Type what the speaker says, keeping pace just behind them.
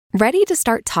Ready to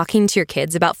start talking to your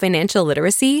kids about financial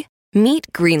literacy? Meet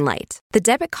Greenlight, the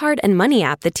debit card and money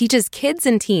app that teaches kids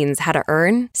and teens how to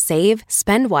earn, save,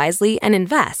 spend wisely, and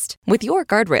invest with your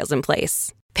guardrails in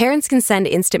place. Parents can send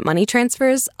instant money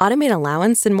transfers, automate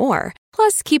allowance, and more.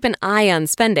 Plus, keep an eye on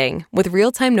spending with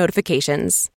real-time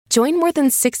notifications. Join more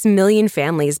than 6 million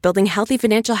families building healthy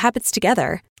financial habits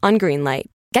together on Greenlight.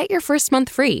 Get your first month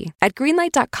free at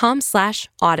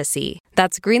greenlight.com/Odyssey.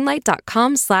 That's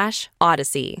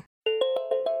greenlight.com/Odyssey.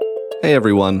 Hey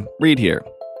everyone, Reed here.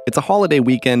 It's a holiday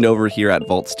weekend over here at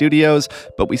Vault Studios,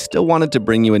 but we still wanted to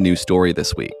bring you a new story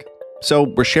this week.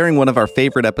 So we're sharing one of our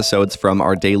favorite episodes from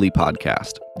our daily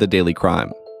podcast, The Daily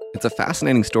Crime. It's a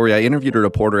fascinating story. I interviewed a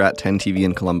reporter at 10 TV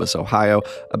in Columbus, Ohio,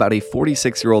 about a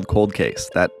 46-year-old cold case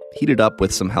that heated up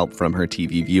with some help from her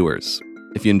TV viewers.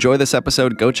 If you enjoy this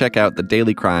episode, go check out The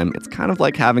Daily Crime. It's kind of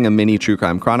like having a mini True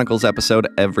Crime Chronicles episode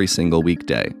every single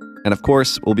weekday. And of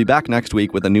course, we'll be back next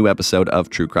week with a new episode of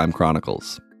True Crime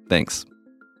Chronicles. Thanks.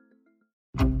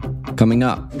 Coming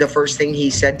up. The first thing he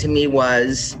said to me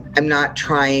was, I'm not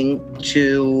trying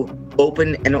to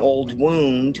open an old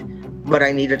wound, but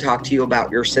I need to talk to you about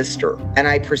your sister. And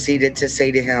I proceeded to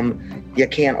say to him, you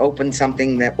can't open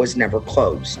something that was never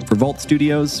closed. For Vault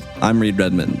Studios, I'm Reed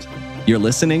Redmond. You're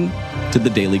listening to The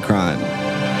Daily Crime.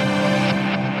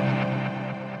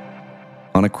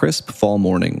 On a crisp fall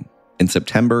morning in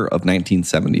September of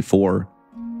 1974,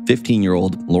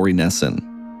 15-year-old Lori Nesson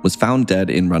was found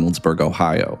dead in Reynoldsburg,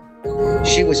 Ohio.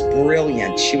 She was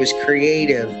brilliant. She was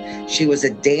creative. She was a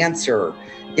dancer.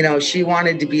 You know, she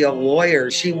wanted to be a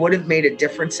lawyer. She would have made a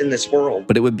difference in this world.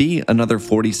 But it would be another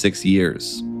 46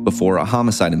 years before a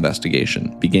homicide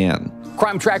investigation began.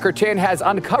 Crime Tracker 10 has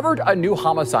uncovered a new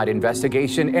homicide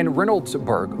investigation in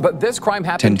Reynoldsburg, but this crime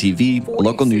happened... 10 TV, a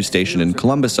local news station in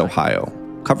Columbus, Ohio,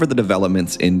 covered the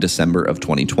developments in December of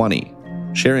 2020,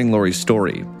 sharing Lori's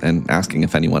story and asking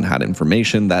if anyone had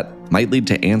information that might lead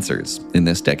to answers in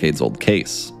this decades-old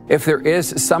case. If there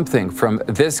is something from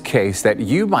this case that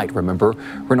you might remember,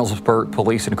 Reynoldsburg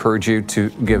police encourage you to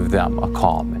give them a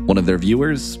call. One of their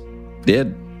viewers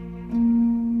did.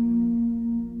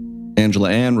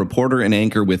 Angela Ann, reporter and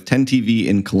anchor with 10 TV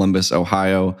in Columbus,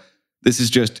 Ohio. This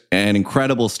is just an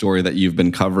incredible story that you've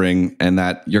been covering and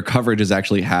that your coverage has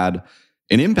actually had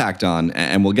an impact on,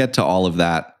 and we'll get to all of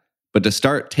that. But to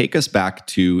start, take us back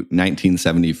to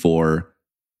 1974.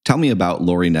 Tell me about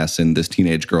Lori Nesson, this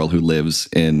teenage girl who lives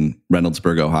in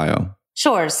Reynoldsburg, Ohio.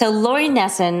 Sure. So Lori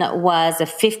Nesson was a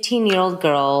 15-year-old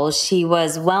girl. She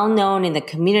was well known in the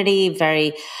community,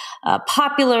 very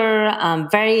popular,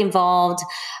 very involved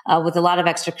with a lot of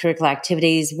extracurricular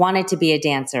activities, wanted to be a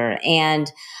dancer.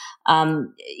 And,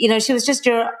 she was just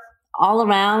your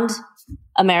all-around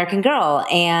American girl.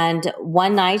 And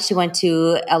one night she went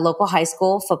to a local high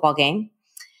school football game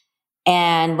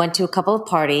and went to a couple of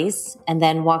parties and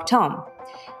then walked home.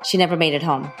 She never made it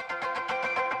home.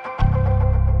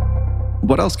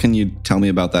 What else can you tell me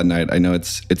about that night? I know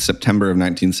it's September of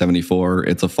 1974.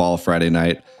 It's a fall Friday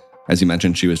night. As you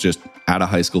mentioned, she was just at a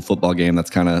high school football game. That's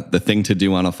kind of the thing to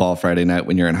do on a fall Friday night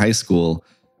when you're in high school.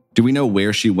 Do we know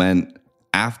where she went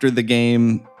after the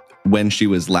game, when she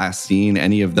was last seen,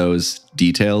 any of those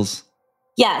details?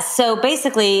 Yes. So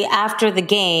basically, after the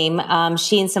game,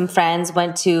 she and some friends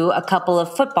went to a couple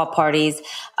of football parties,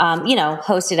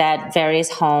 hosted at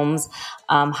various homes,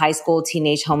 high school,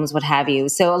 teenage homes, what have you.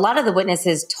 So a lot of the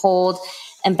witnesses told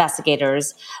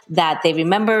investigators that they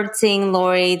remembered seeing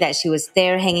Lori, that she was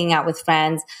there hanging out with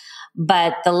friends.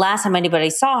 But the last time anybody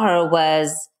saw her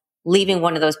was leaving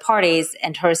one of those parties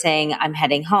and her saying, I'm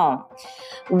heading home.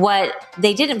 What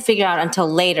they didn't figure out until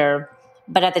later,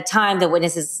 but at the time, the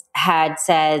witnesses had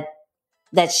said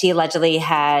that she allegedly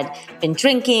had been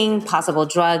drinking, possible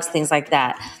drugs, things like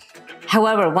that.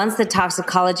 However, once the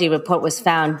toxicology report was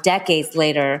found decades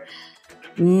later,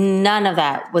 none of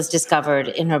that was discovered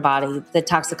in her body. The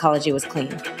toxicology was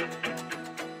clean.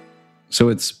 So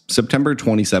it's September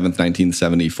 27th,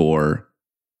 1974,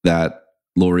 that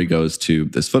Lori goes to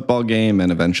this football game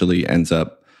and eventually ends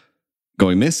up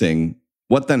going missing.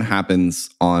 What then happens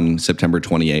on September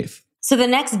 28th? So the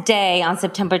next day, on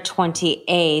September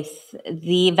 28th,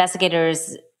 the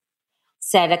investigators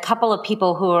said a couple of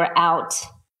people who were out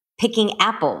picking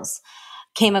apples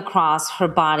came across her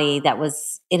body that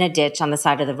was in a ditch on the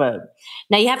side of the road.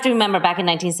 Now, you have to remember, back in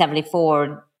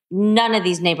 1974, none of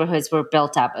these neighborhoods were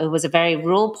built up. It was a very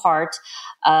rural part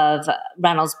of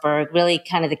Reynoldsburg, really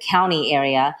kind of the county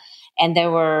area. And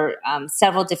there were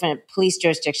several different police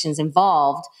jurisdictions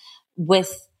involved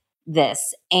with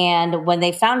this. And when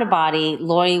they found her body,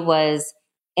 Lori was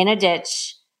in a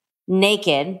ditch,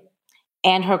 naked,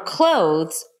 and her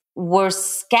clothes were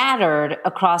scattered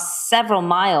across several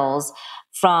miles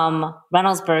from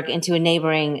Reynoldsburg into a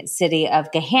neighboring city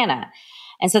of Gahanna.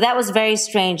 And so that was very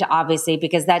strange, obviously,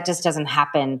 because that just doesn't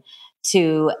happen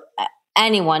to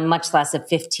anyone, much less a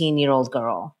 15-year-old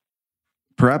girl.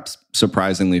 Perhaps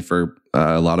surprisingly for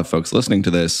a lot of folks listening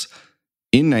to this,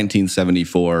 in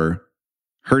 1974,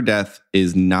 her death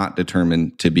is not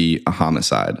determined to be a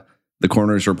homicide. The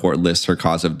coroner's report lists her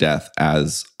cause of death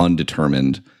as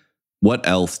undetermined. What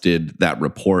else did that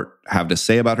report have to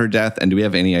say about her death? And do we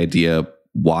have any idea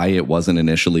why it wasn't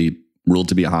initially ruled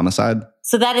to be a homicide?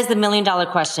 So that is the million-dollar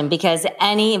question, because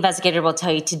any investigator will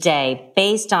tell you today,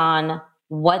 based on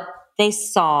what they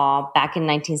saw back in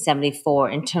 1974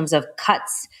 in terms of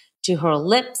cuts to her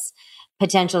lips,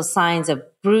 potential signs of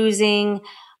bruising,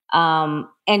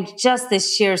 and just the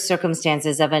sheer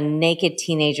circumstances of a naked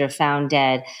teenager found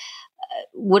dead,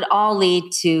 would all lead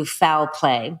to foul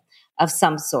play of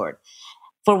some sort.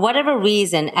 For whatever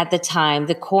reason, at the time,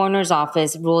 the coroner's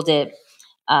office ruled it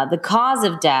the cause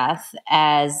of death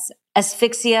as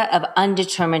asphyxia of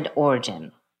undetermined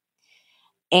origin.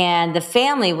 And the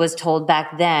family was told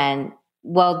back then,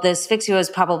 well, the asphyxia was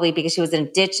probably because she was in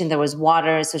a ditch and there was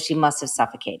water, so she must have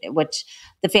suffocated, which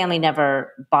the family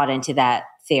never bought into that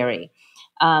theory.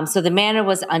 So the manner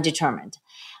was undetermined.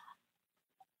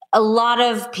 A lot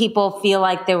of people feel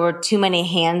like there were too many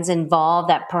hands involved,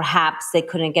 that perhaps they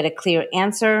couldn't get a clear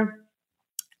answer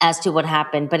as to what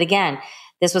happened. But again,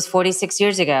 this was 46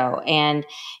 years ago. And,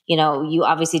 you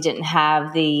obviously didn't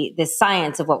have the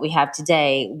science of what we have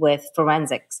today with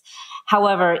forensics.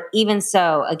 However, even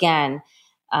so, again,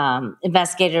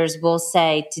 investigators will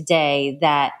say today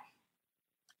that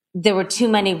there were too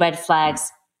many red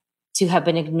flags to have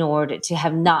been ignored, to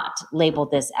have not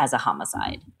labeled this as a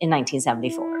homicide in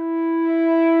 1974.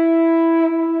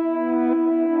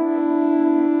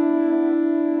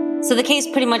 So the case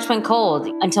pretty much went cold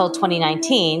until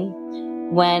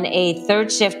 2019, when a third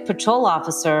shift patrol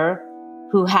officer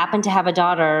who happened to have a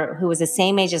daughter who was the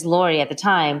same age as Lori at the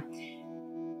time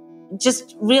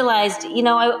just realized,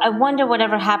 I wonder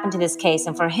whatever happened to this case.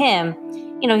 And for him,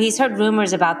 he's heard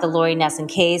rumors about the Lori Nesson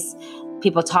case.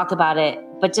 People talk about it,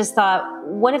 but just thought,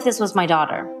 what if this was my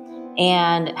daughter?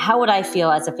 And how would I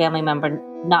feel as a family member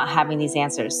not having these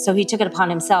answers? So he took it upon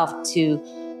himself to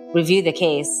review the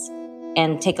case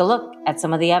and take a look at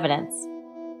some of the evidence.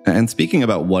 And speaking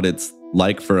about what it's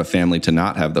like for a family to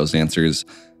not have those answers,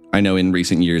 I know in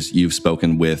recent years you've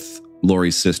spoken with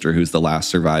Lori's sister, who's the last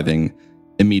surviving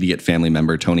immediate family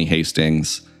member, Toni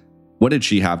Hastings. What did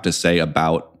she have to say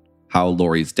about how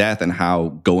Lori's death and how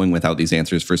going without these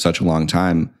answers for such a long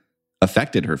time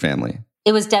affected her family?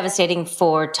 It was devastating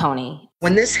for Toni.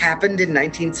 When this happened in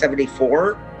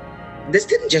 1974, this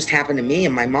didn't just happen to me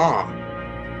and my mom.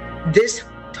 This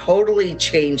totally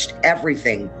changed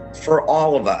everything for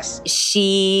all of us.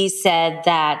 She said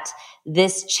that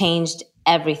this changed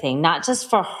everything, not just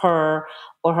for her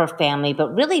or her family,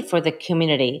 but really for the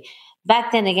community.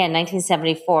 Back then, again,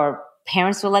 1974,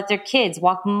 parents would let their kids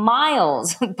walk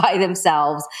miles by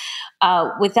themselves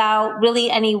without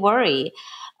really any worry.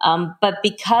 But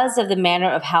because of the manner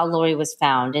of how Lori was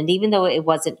found, and even though it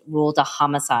wasn't ruled a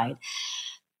homicide,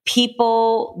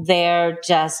 people there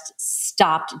just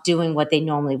stopped doing what they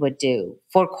normally would do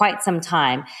for quite some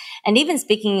time. And even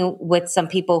speaking with some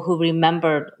people who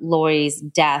remembered Lori's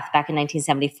death back in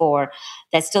 1974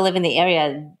 that still live in the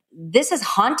area, this has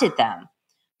haunted them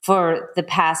for the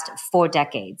past 4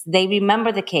 decades. They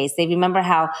remember the case. They remember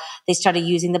how they started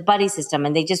using the buddy system,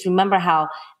 and they just remember how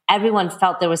everyone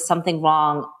felt there was something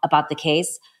wrong about the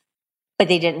case, but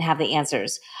they didn't have the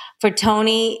answers. For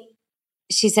Toni,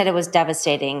 she said it was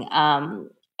devastating.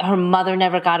 Her mother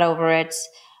never got over it,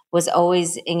 was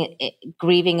always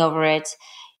grieving over it.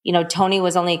 Toni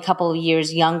was only a couple of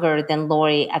years younger than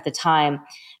Lori at the time.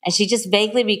 And she just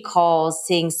vaguely recalls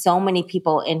seeing so many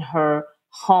people in her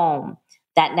home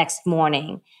that next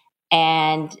morning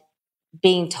and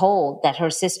being told that her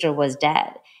sister was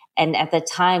dead. And at the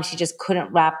time, she just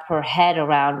couldn't wrap her head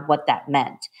around what that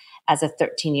meant as a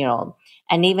 13-year-old.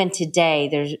 And even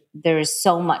today, there is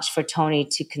so much for Toni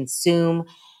to consume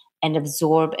and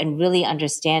absorb and really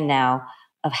understand now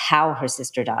of how her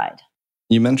sister died.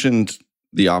 You mentioned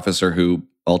the officer who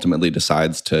ultimately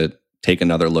decides to take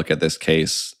another look at this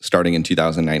case starting in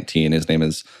 2019. His name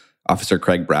is Officer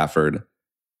Craig Bradford.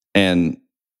 And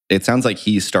it sounds like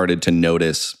he started to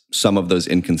notice some of those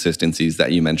inconsistencies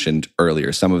that you mentioned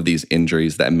earlier, some of these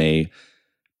injuries that may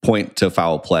point to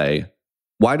foul play.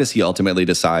 Why does he ultimately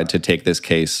decide to take this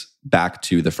case back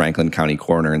to the Franklin County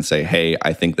coroner and say, hey,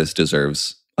 I think this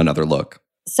deserves another look?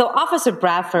 So Officer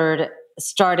Bradford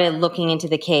started looking into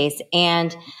the case,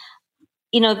 and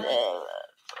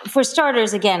for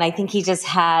starters, again, I think he just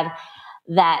had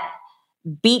that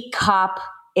beat cop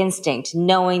instinct,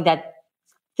 knowing that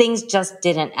things just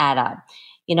didn't add up.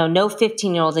 No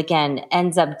 15-year-old, again,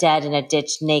 ends up dead in a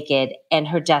ditch naked and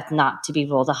her death not to be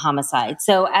ruled a homicide.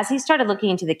 So as he started looking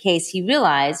into the case, he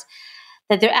realized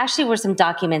that there actually were some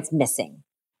documents missing.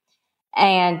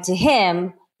 And to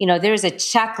him, there's a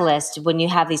checklist when you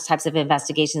have these types of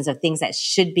investigations of things that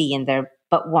should be in there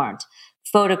but weren't.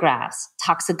 Photographs,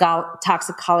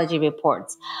 toxicology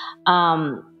reports.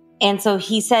 And so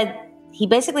he said he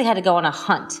basically had to go on a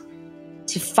hunt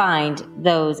to find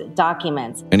those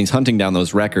documents. And he's hunting down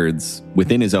those records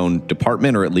within his own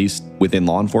department, or at least within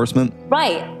law enforcement?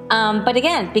 Right. But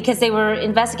again, because they were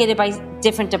investigated by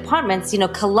different departments,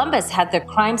 Columbus had their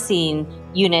crime scene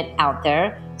unit out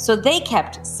there, so they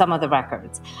kept some of the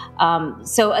records.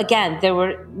 So again, there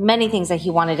were many things that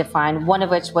he wanted to find, one of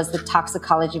which was the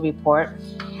toxicology report.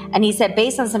 And he said,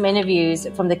 based on some interviews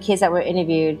from the kids that were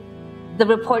interviewed, the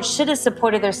report should have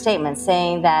supported their statement,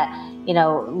 saying that,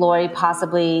 Lori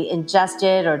possibly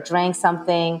ingested or drank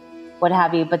something, what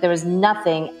have you, but there was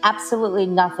nothing, absolutely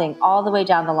nothing, all the way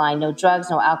down the line, no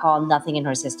drugs, no alcohol, nothing in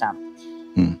her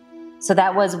system. So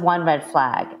that was one red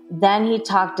flag. Then he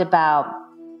talked about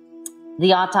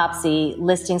the autopsy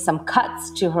listing some cuts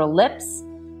to her lips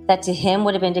that to him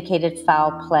would have indicated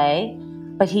foul play,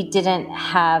 but he didn't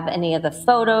have any of the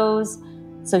photos,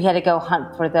 so he had to go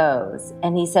hunt for those.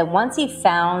 And he said once he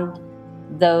found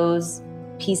those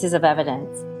pieces of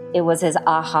evidence, it was his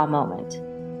aha moment.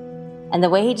 And the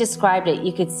way he described it,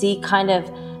 you could see kind of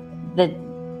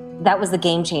that was the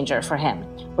game changer for him,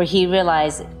 where he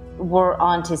realized we're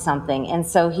onto something. And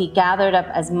so he gathered up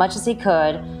as much as he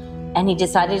could, and he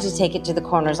decided to take it to the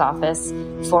coroner's office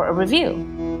for a review.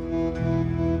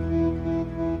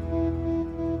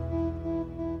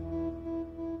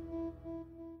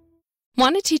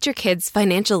 Want to teach your kids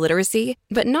financial literacy,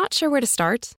 but not sure where to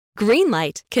start?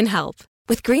 Greenlight can help.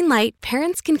 With Greenlight,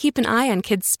 parents can keep an eye on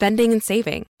kids' spending and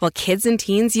saving, while kids and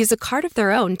teens use a card of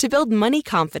their own to build money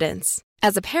confidence.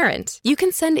 As a parent, you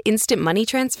can send instant money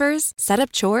transfers, set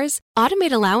up chores,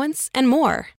 automate allowance, and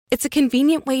more. It's a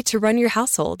convenient way to run your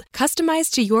household,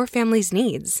 customized to your family's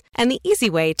needs, and the easy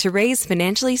way to raise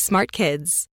financially smart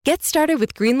kids. Get started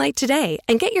with Greenlight today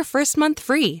and get your first month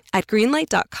free at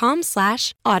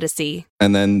greenlight.com/Odyssey.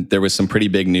 And then there was some pretty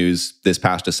big news this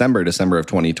past December of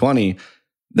 2020.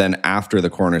 Then after the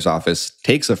coroner's office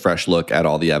takes a fresh look at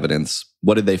all the evidence,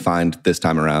 what did they find this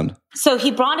time around? So he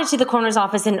brought it to the coroner's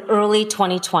office in early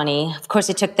 2020. Of course,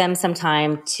 it took them some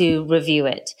time to review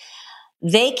it.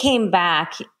 They came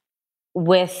back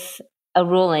with a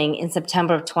ruling in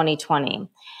September of 2020.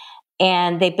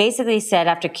 And they basically said,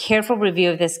 after careful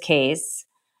review of this case,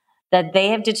 that they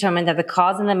have determined that the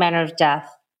cause and the manner of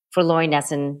death for Lori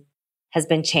Nesson has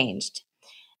been changed,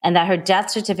 and that her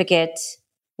death certificate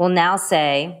will now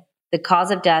say the cause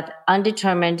of death,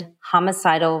 undetermined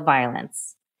homicidal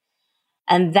violence.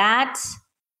 And that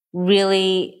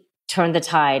really turned the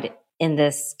tide in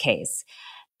this case,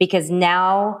 because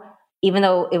now, even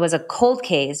though it was a cold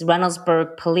case,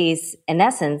 Reynoldsburg police, in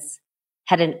essence,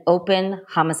 had an open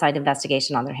homicide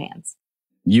investigation on their hands.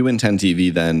 You and 10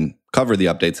 TV then covered the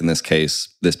updates in this case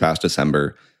this past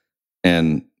December.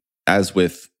 And as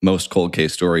with most cold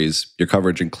case stories, your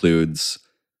coverage includes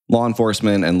law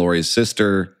enforcement and Lori's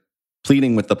sister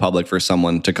pleading with the public for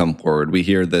someone to come forward. We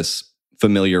hear this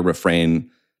familiar refrain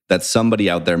that somebody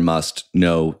out there must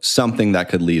know something that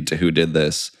could lead to who did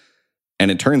this.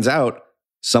 And it turns out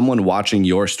someone watching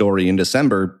your story in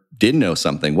December did know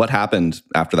something. What happened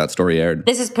after that story aired?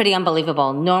 This is pretty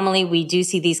unbelievable. Normally, we do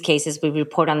see these cases, we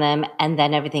report on them, and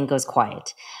then everything goes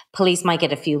quiet. Police might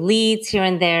get a few leads here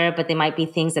and there, but they might be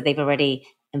things that they've already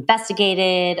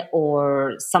investigated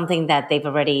or something that they've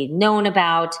already known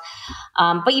about.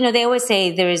 But, they always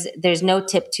say there's no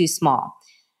tip too small.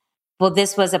 Well,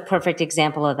 this was a perfect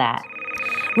example of that.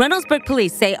 Reynoldsburg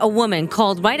police say a woman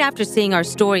called right after seeing our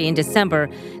story in December,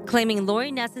 claiming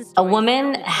Lori Nesson's story. A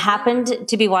woman happened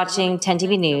to be watching 10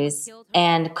 TV News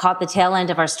and caught the tail end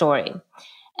of our story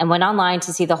and went online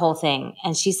to see the whole thing.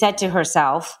 And she said to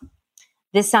herself,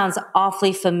 "This sounds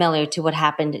awfully familiar to what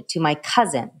happened to my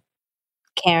cousin,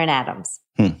 Karen Adams."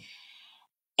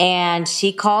 And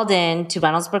she called in to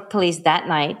Reynoldsburg police that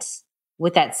night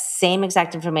with that same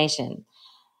exact information.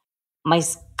 My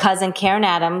cousin, Karen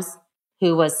Adams,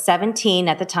 who was 17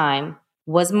 at the time,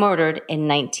 was murdered in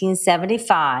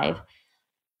 1975.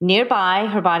 Nearby,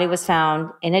 her body was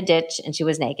found in a ditch and she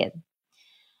was naked.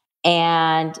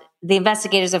 And the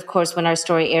investigators, of course, when our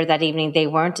story aired that evening, they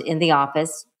weren't in the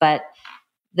office, but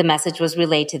the message was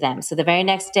relayed to them. So the very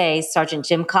next day, Sergeant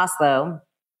Jim Koslow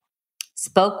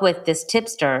spoke with this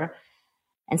tipster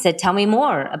and said, tell me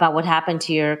more about what happened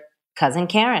to your cousin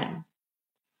Karen.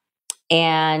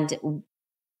 And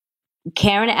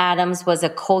Karen Adams was a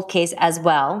cold case as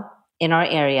well in our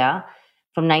area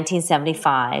from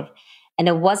 1975. And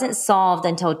it wasn't solved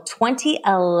until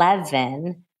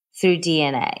 2011 through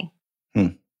DNA.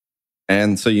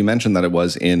 And so you mentioned that it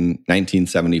was in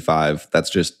 1975. That's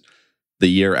just the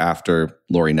year after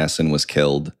Lori Nesson was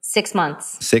killed. 6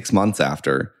 months. 6 months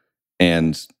after.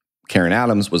 And Karen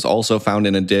Adams was also found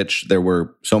in a ditch. There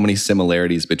were so many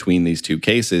similarities between these two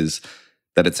cases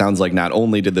that it sounds like not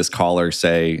only did this caller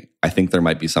say, I think there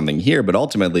might be something here, but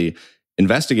ultimately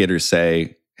investigators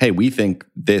say, hey, we think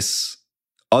this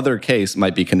other case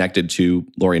might be connected to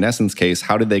Lori Nesson's case.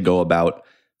 How did they go about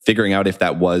figuring out if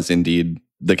that was indeed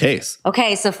the case?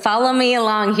 Okay, so follow me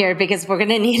along here because we're going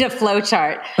to need a flow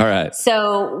chart. All right.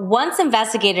 So once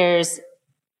investigators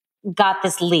got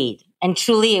this lead, and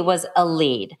truly it was a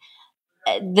lead,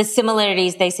 the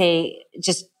similarities, they say,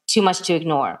 just too much to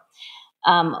ignore.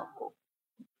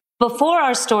 Before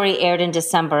our story aired in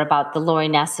December about the Lori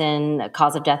Nesson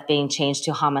cause of death being changed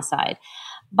to homicide,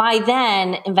 by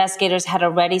then, investigators had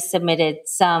already submitted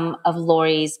some of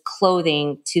Lori's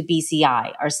clothing to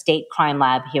BCI, our state crime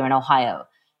lab here in Ohio,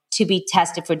 to be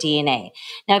tested for DNA.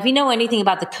 Now, if you know anything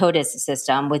about the CODIS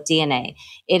system with DNA,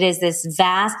 it is this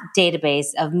vast database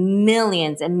of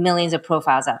millions and millions of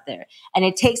profiles out there. And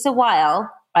it takes a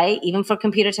while, right, even for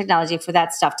computer technology, for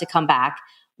that stuff to come back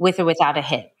with or without a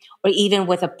hit, or even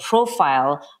with a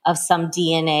profile of some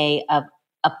DNA of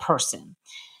a person.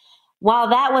 While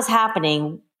that was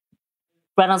happening,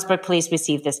 Reynoldsburg police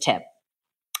received this tip.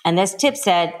 And this tip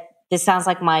said, this sounds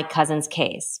like my cousin's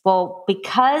case. Well,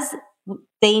 because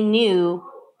they knew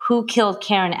who killed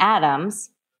Karen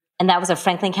Adams, and that was a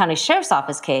Franklin County Sheriff's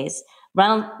Office case,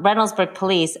 Reynoldsburg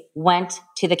police went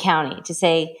to the county to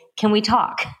say, can we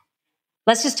talk?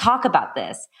 Let's just talk about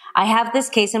this. I have this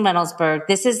case in Reynoldsburg.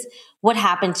 This is what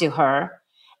happened to her.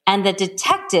 And the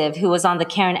detective who was on the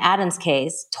Karen Adams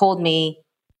case told me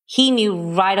he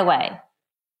knew right away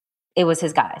it was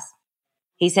his guys.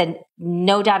 He said,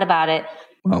 no doubt about it.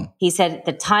 Wow. He said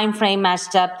the time frame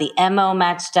matched up, the MO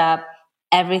matched up,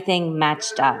 everything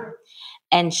matched up.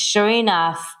 And sure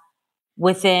enough,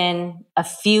 within a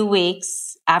few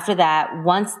weeks after that,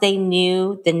 once they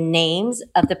knew the names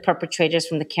of the perpetrators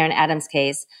from the Karen Adams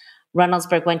case,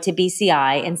 Reynoldsburg went to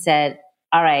BCI and said,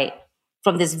 all right,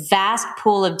 from this vast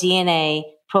pool of DNA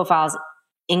profiles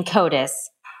in CODIS,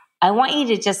 I want you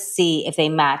to just see if they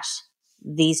match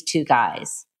these two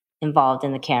guys involved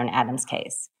in the Karen Adams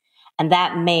case. And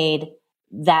that made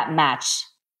that match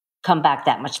come back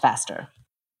that much faster.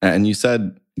 And you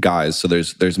said guys, so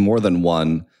there's more than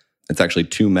one. It's actually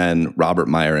two men, Robert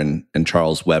Meyer and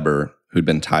Charles Weber, who'd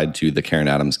been tied to the Karen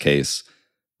Adams case.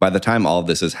 By the time all of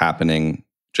this is happening,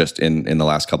 just in the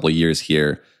last couple of years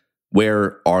here,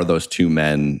 where are those two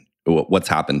men? What's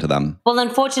happened to them? Well,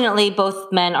 unfortunately,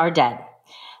 both men are dead.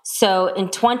 So in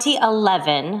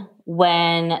 2011,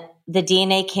 when the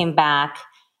DNA came back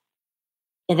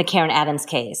in the Karen Adams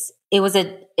case, it was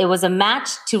a match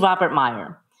to Robert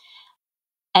Meyer.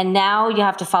 And now you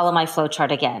have to follow my flow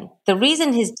chart again. The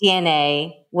reason his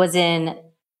DNA was in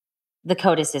the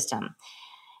CODIS system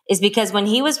is because when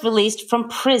he was released from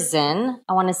prison,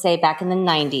 I want to say back in the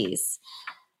 90s,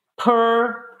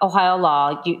 per Ohio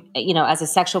law, you know, as a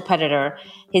sexual predator,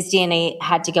 his DNA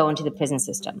had to go into the prison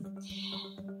system.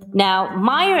 Now,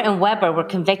 Meyer and Weber were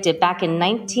convicted back in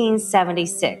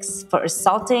 1976 for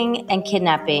assaulting and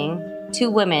kidnapping two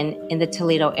women in the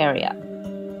Toledo area.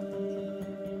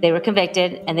 They were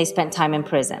convicted and they spent time in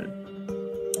prison.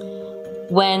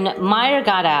 When Meyer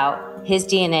got out, his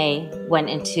DNA went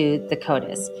into the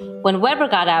CODIS. When Weber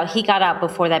got out, he got out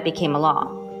before that became a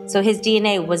law. So his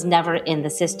DNA was never in the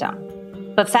system.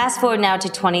 But fast forward now to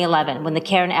 2011, when the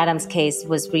Karen Adams case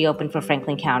was reopened for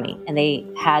Franklin County, and they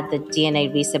had the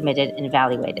DNA resubmitted and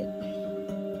evaluated.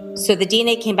 So the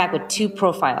DNA came back with two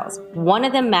profiles. One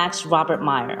of them matched Robert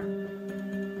Meyer.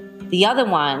 The other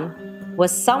one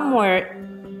was somewhere,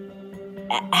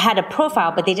 had a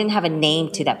profile, but they didn't have a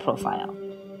name to that profile.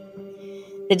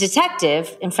 The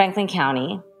detective in Franklin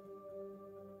County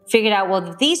figured out,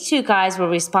 well, these two guys were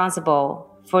responsible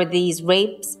for these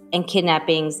rapes and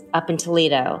kidnappings up in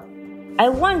Toledo. I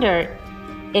wonder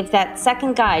if that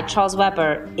second guy, Charles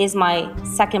Weber, is my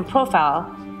second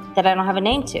profile that I don't have a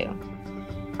name to.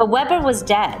 But Weber was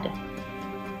dead.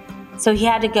 So he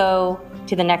had to go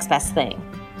to the next best thing,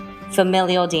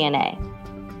 familial DNA.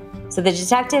 So the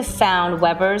detective found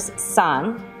Weber's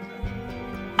son,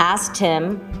 asked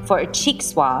him for a cheek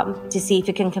swab to see if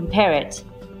he can compare it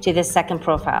to the second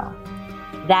profile.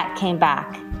 That came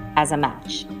back as a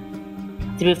match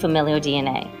through familial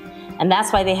DNA. And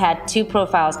that's why they had 2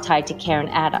 profiles tied to Karen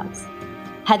Adams.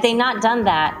 Had they not done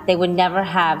that, they would never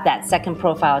have that second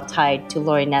profile tied to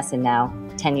Lori Nesson now,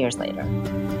 10 years later.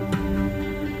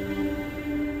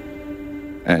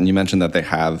 And you mentioned that they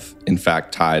have, in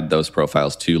fact, tied those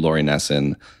profiles to Lori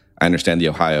Nesson. I understand the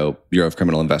Ohio Bureau of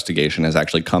Criminal Investigation has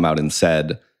actually come out and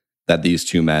said that these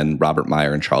 2 men, Robert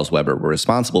Meyer and Charles Weber, were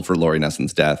responsible for Lori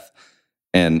Nesson's death.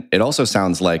 And it also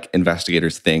sounds like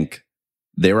investigators think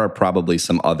there are probably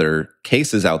some other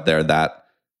cases out there that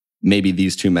maybe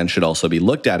these 2 men should also be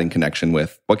looked at in connection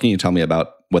with. What can you tell me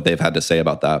about what they've had to say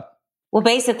about that? Well,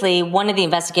 basically, one of the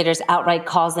investigators outright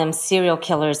calls them serial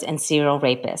killers and serial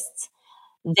rapists.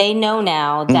 They know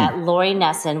now that Lori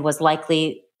Nesson was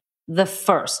likely the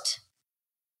first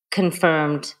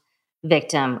confirmed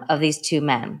victim of these 2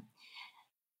 men.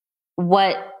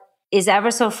 What is ever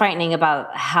so frightening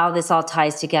about how this all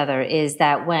ties together is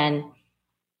that when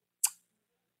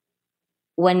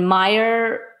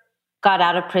Meyer got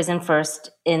out of prison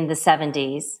first in the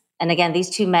 70s, and again, these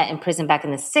 2 met in prison back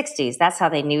in the 60s, that's how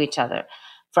they knew each other,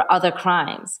 for other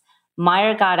crimes.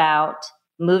 Meyer got out,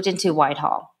 moved into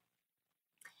Whitehall.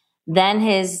 Then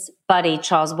his buddy,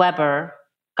 Charles Weber,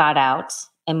 got out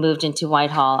and moved into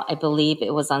Whitehall. I believe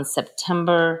it was on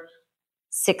September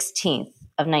 16th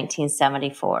of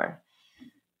 1974.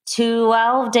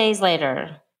 12 days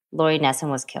later, Lori Nesson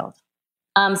was killed.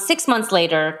 6 months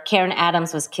later, Karen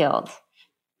Adams was killed.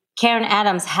 Karen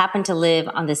Adams happened to live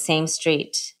on the same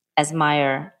street as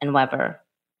Meyer and Weber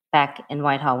back in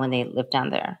Whitehall when they lived down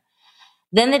there.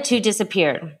 Then the 2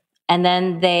 disappeared, and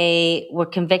then they were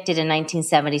convicted in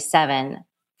 1977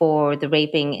 for the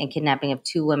raping and kidnapping of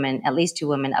 2 women, at least 2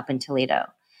 women up in Toledo.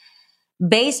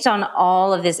 Based on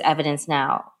all of this evidence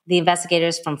now, the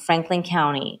investigators from Franklin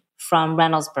County, from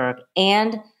Reynoldsburg,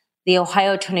 and the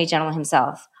Ohio Attorney General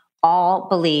himself all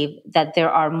believe that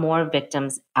there are more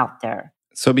victims out there.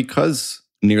 So because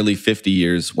nearly 50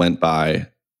 years went by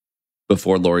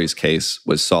before Lori's case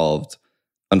was solved,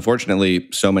 unfortunately,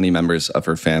 so many members of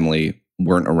her family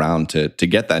weren't around to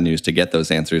get that news, to get those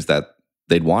answers that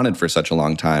they'd wanted for such a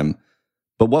long time.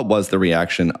 But what was the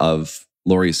reaction of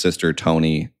Lori's sister,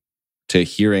 Toni, to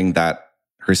hearing that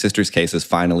her sister's case has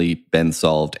finally been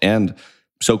solved, and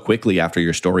so quickly after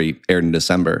your story aired in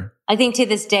December? I think to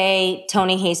this day,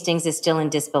 Toni Hastings is still in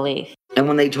disbelief. And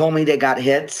when they told me they got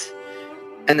hits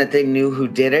and that they knew who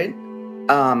did it,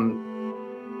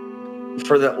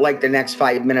 for the next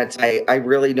 5 minutes, I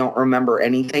really don't remember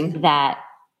anything. That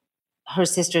her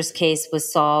sister's case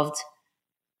was solved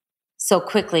so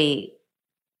quickly,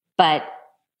 but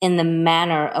in the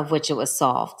manner of which it was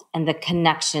solved and the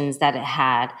connections that it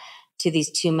had to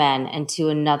these 2 men and to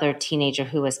another teenager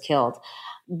who was killed.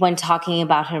 When talking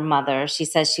about her mother, she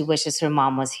says she wishes her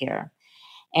mom was here.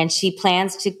 And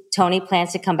Toni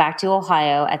plans to come back to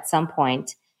Ohio at some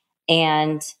point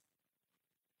and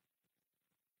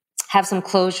have some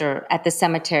closure at the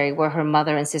cemetery where her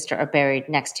mother and sister are buried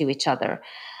next to each other.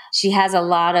 She has a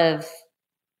lot of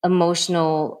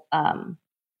emotional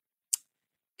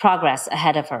progress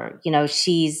ahead of her. You know,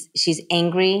 she's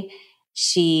angry.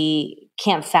 She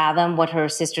can't fathom what her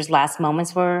sister's last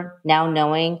moments were, now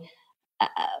knowing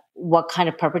what kind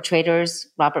of perpetrators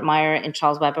Robert Meyer and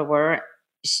Charles Weber were.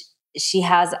 She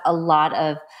has a lot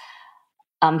of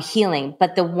healing.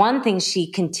 But the one thing she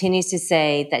continues to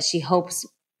say that she hopes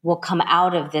will come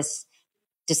out of this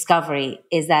discovery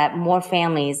is that more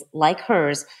families like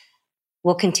hers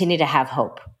will continue to have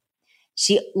hope.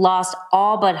 She lost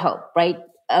all but hope, right,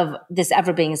 of this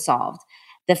ever being solved.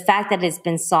 The fact that it's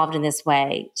been solved in this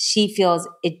way, she feels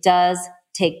it does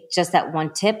take just that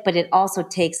one tip, but it also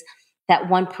takes that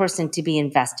one person to be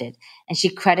invested. And she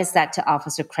credits that to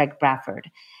Officer Craig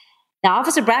Bradford. Now,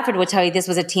 Officer Bradford would tell you this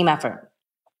was a team effort.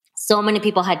 So many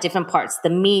people had different parts, the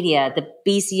media, the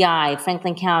BCI,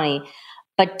 Franklin County,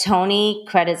 but Toni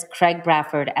credits Craig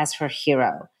Bradford as her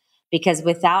hero, because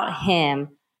without him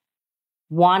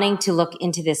wanting to look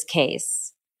into this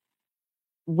case,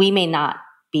 we may not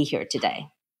be here today.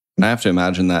 And I have to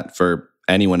imagine that for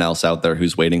anyone else out there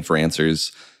who's waiting for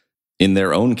answers in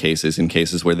their own cases, in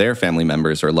cases where their family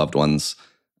members or loved ones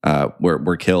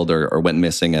were killed or went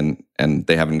missing and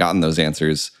they haven't gotten those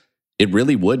answers, it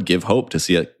really would give hope to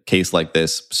see a case like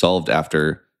this solved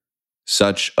after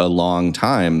such a long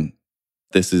time.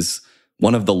 This is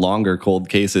one of the longer cold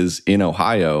cases in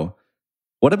Ohio.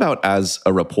 What about as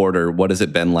a reporter, what has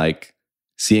it been like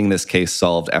seeing this case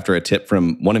solved after a tip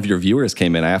from one of your viewers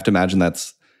came in? I have to imagine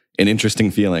that's an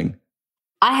interesting feeling.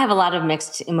 I have a lot of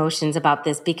mixed emotions about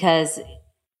this because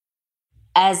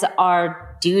as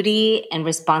our duty and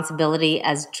responsibility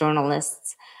as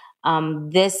journalists,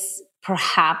 this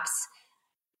perhaps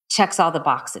checks all the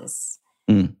boxes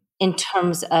in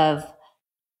terms of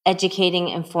educating,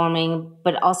 informing,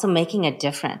 but also making a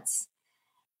difference.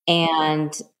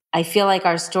 And I feel like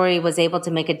our story was able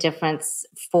to make a difference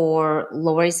for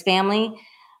Lori's family,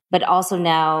 but also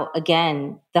now,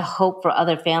 again, the hope for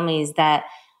other families that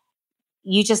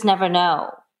you just never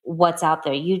know what's out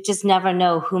there. You just never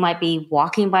know who might be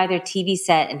walking by their TV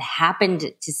set and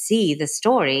happened to see the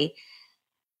story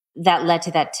that led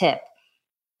to that tip.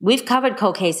 We've covered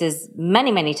cold cases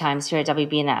many, many times here at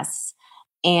WBNS.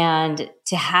 And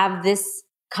to have this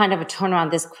kind of a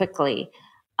turnaround this quickly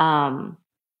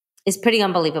is pretty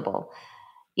unbelievable.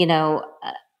 You know,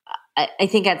 I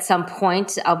think at some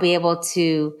point I'll be able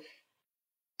to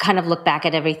kind of look back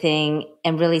at everything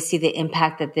and really see the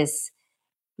impact that this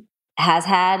has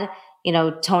had. You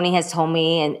know, Tony has told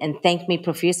me and thanked me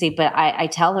profusely, but I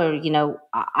tell her, you know,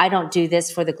 I don't do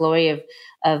this for the glory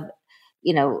of,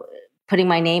 you know, putting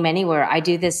my name anywhere. I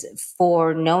do this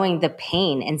for knowing the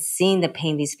pain and seeing the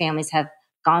pain these families have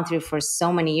gone through for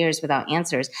so many years without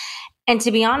answers. And to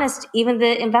be honest, even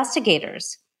the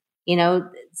investigators, you know,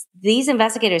 these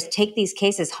investigators take these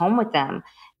cases home with them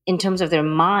in terms of their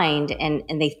mind, and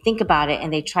they think about it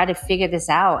and they try to figure this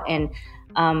out. And,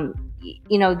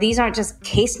 you know, these aren't just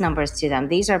case numbers to them.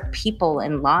 These are people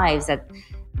and lives that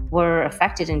were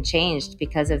affected and changed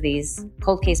because of these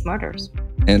cold case murders.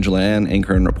 Angela Ann,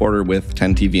 anchor and reporter with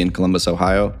 10 TV in Columbus,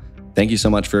 Ohio. Thank you so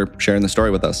much for sharing the story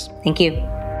with us. Thank you.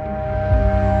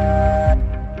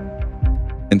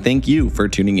 And thank you for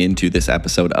tuning in to this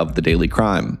episode of The Daily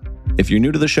Crime. If you're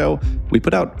new to the show, we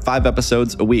put out 5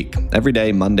 episodes a week, every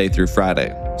day, Monday through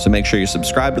Friday. So make sure you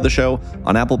subscribe to the show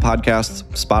on Apple Podcasts,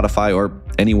 Spotify, or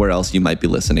anywhere else you might be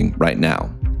listening right now.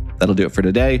 That'll do it for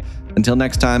today. Until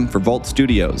next time, for Vault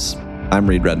Studios, I'm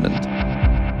Reed Redmond.